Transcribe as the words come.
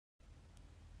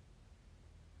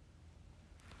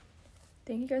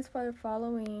Thank you guys for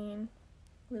following.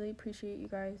 Really appreciate you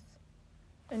guys.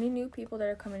 Any new people that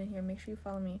are coming in here, make sure you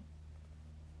follow me.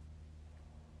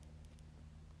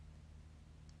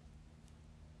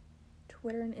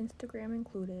 Twitter and Instagram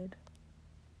included.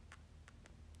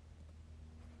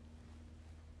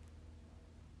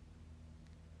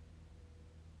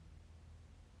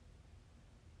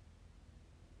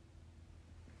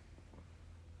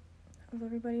 How's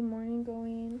everybody morning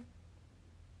going?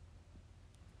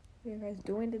 What are you guys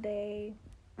doing today?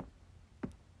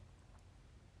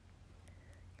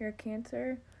 You're a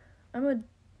Cancer? I'm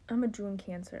a June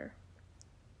Cancer.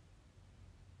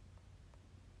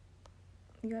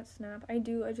 You got Snap? I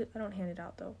do. I don't hand it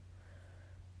out though.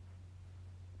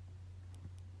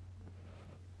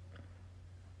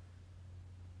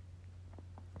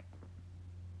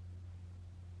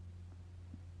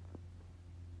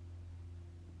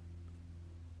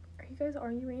 Are you guys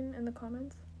arguing in the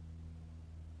comments?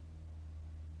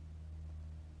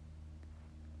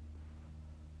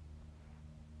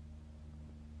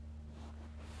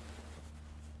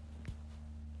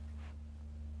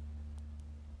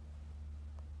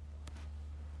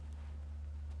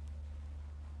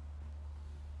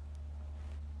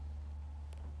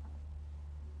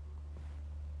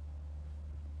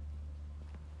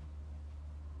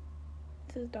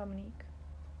 This is Dominique.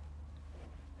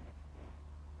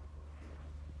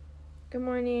 Good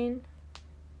morning.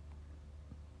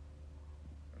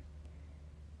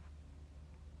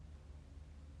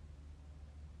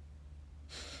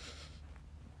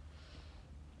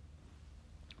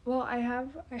 Well, I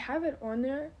have it on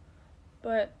there,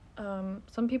 but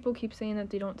some people keep saying that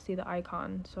they don't see the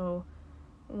icon. So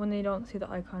when they don't see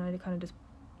the icon, I kind of just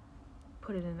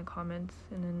put it in the comments,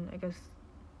 and then I guess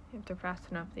if they're fast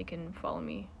enough, they can follow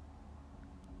me.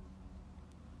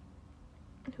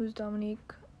 Who's Dominique?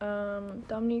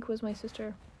 Dominique was my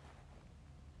sister.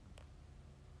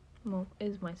 Well,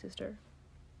 is my sister.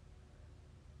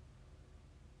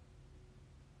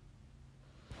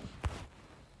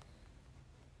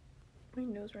 My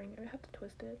nose ring. I have to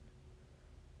twist it.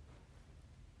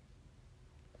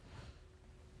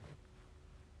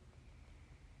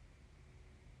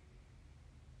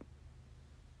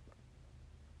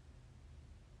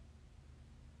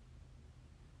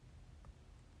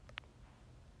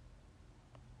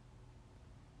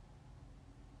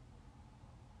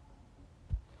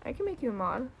 I can make you a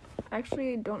mod. I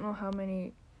actually don't know how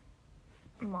many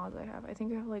mods I have. I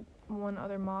think I have like one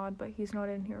other mod, but he's not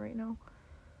in here right now.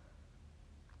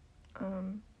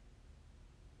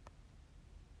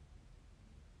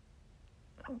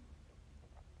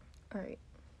 Alright.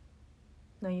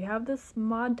 Now you have this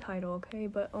mod title, okay?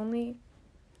 But only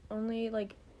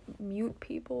like mute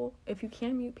people. If you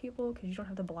can mute people, because you don't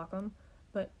have to block them,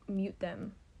 but mute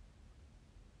them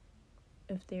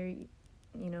if they're,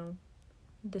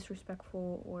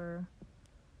 disrespectful or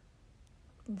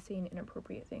saying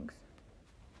inappropriate things.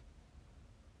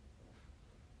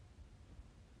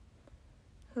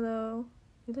 Hello?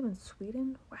 You live in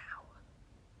Sweden? Wow.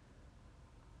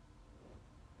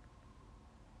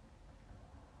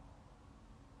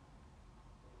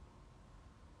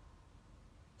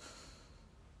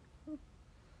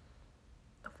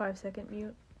 A 5-second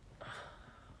mute.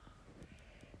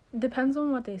 Depends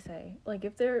on what they say. Like,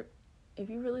 if you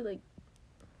really, like,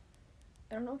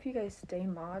 I don't know if you guys stay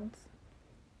mods.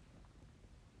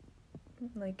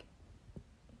 Like,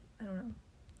 I don't know.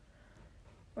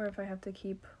 Or if I have to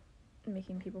keep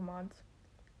making people mods.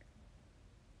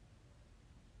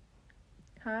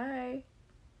 Hi.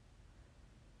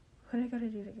 What do I gotta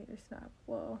do to get your Snap?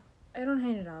 Well, I don't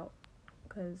hand it out,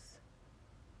 because,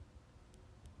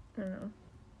 I don't know.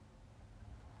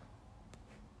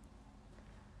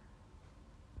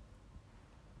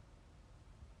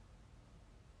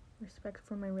 Respect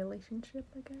for my relationship,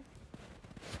 I guess.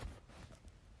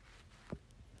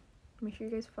 Make sure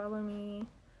you guys follow me.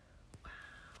 Wow.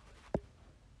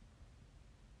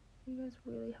 You guys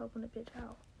really helping a bitch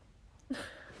out.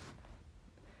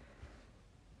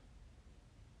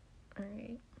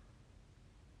 Alright.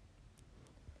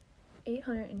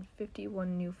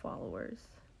 851 new followers.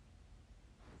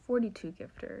 42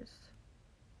 gifters.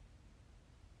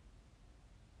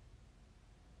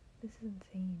 This is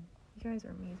insane. You guys are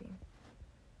amazing.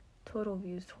 Total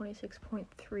views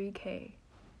 26.3K.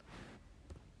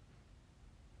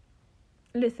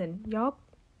 Listen. Y'all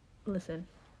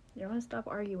gonna stop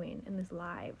arguing in this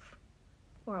live,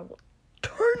 or I will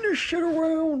turn this shit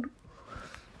around.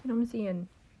 You know what I'm saying?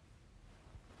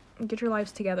 Get your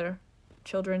lives together.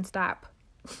 Children, stop.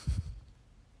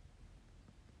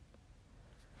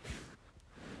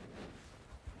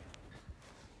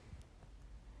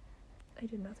 I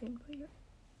did nothing, but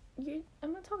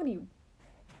I'm not talking to you.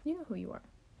 You know who you are.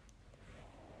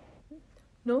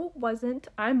 No, it wasn't.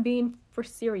 I'm being for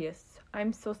serious.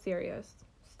 I'm so serious.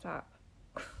 Stop.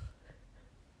 I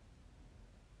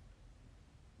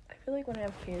feel like when I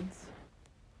have kids,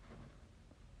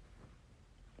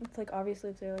 it's like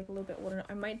obviously if they're like a little bit older,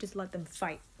 I might just let them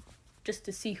fight, just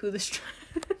to see who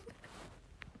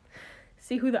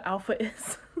see who the alpha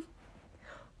is.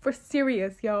 For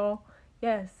serious, y'all.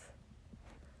 Yes.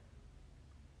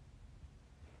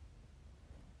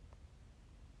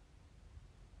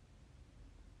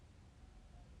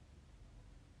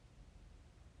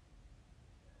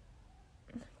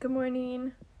 Good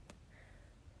morning.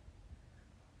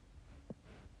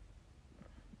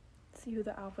 See who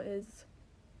the alpha is.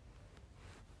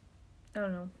 I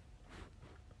don't know.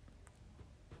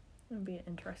 I'm gonna be an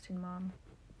interesting mom.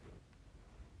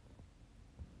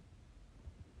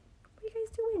 What are you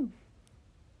guys doing?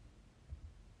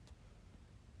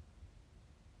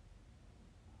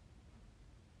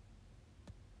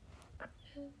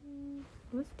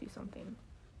 Let's do something.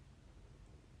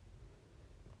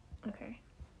 Okay.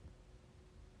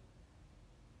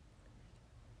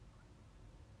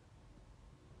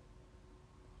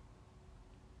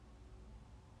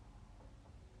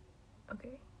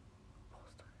 Okay.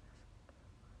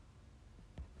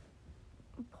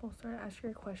 Polestar, ask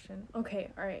your question. Okay,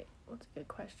 alright. What's a good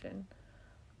question?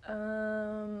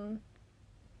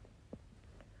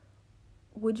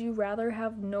 Would you rather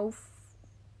have no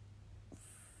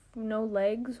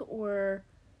legs or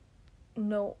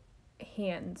no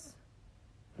hands?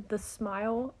 The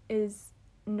smile is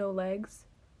no legs,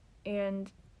 and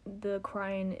the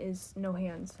crying is no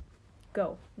hands.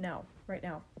 Go now, right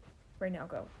now, go right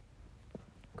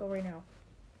now.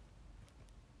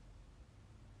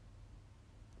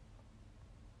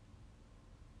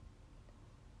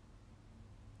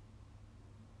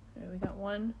 All right, we got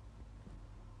one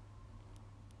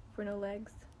for no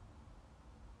legs.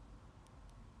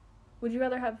 Would you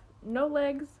rather have no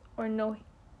legs or no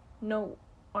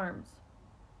arms?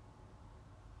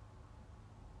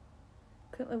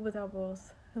 Couldn't live without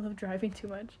both. I love driving too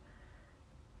much.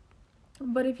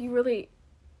 But if you really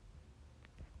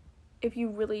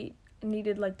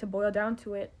needed like to boil down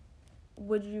to it,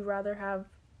 would you rather have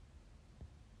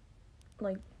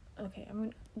like, okay,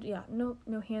 no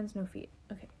hands, no feet.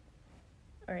 Okay.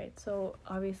 All right. So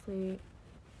obviously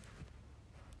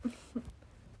no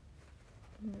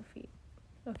feet.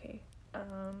 Okay.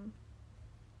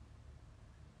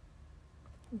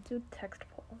 Let's do a text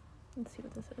poll. Let's see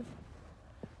what this is.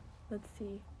 Let's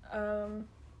see.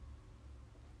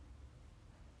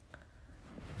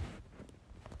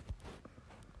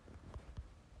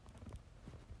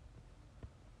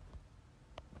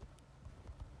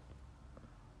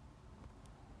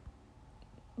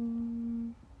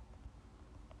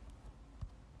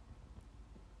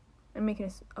 I'm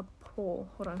making a poll.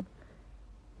 Hold on.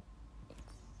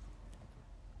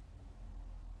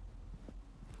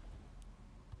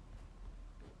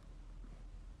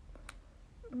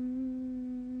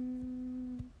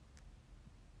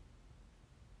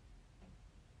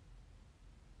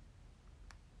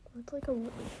 What's like a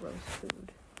really gross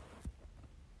food?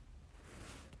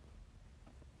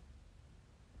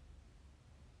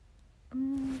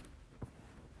 I'm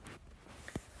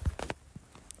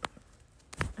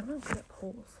not good at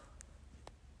polls.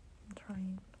 I'm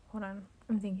trying. Hold on.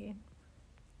 I'm thinking.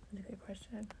 That's a good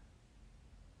question.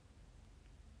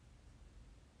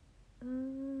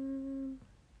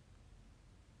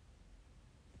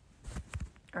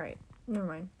 Alright. Never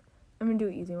mind. I'm gonna do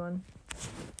an easy one.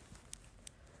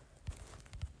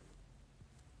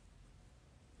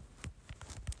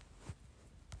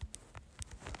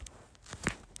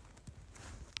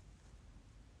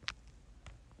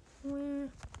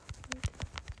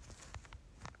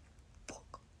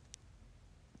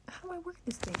 How do I work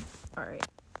this thing? Alright.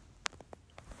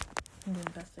 I'm doing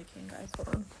the best I can, guys.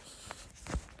 Hold on.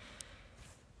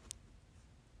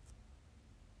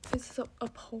 This is a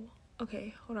poll.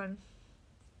 Okay, hold on.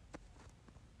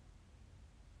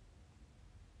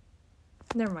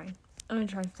 Never mind. I'm gonna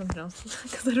try something else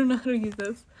because I don't know how to use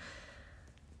this.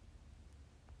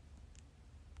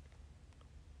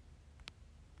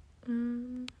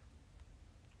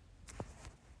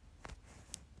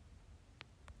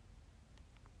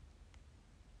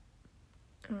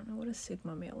 I don't know what a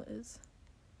sigma male is.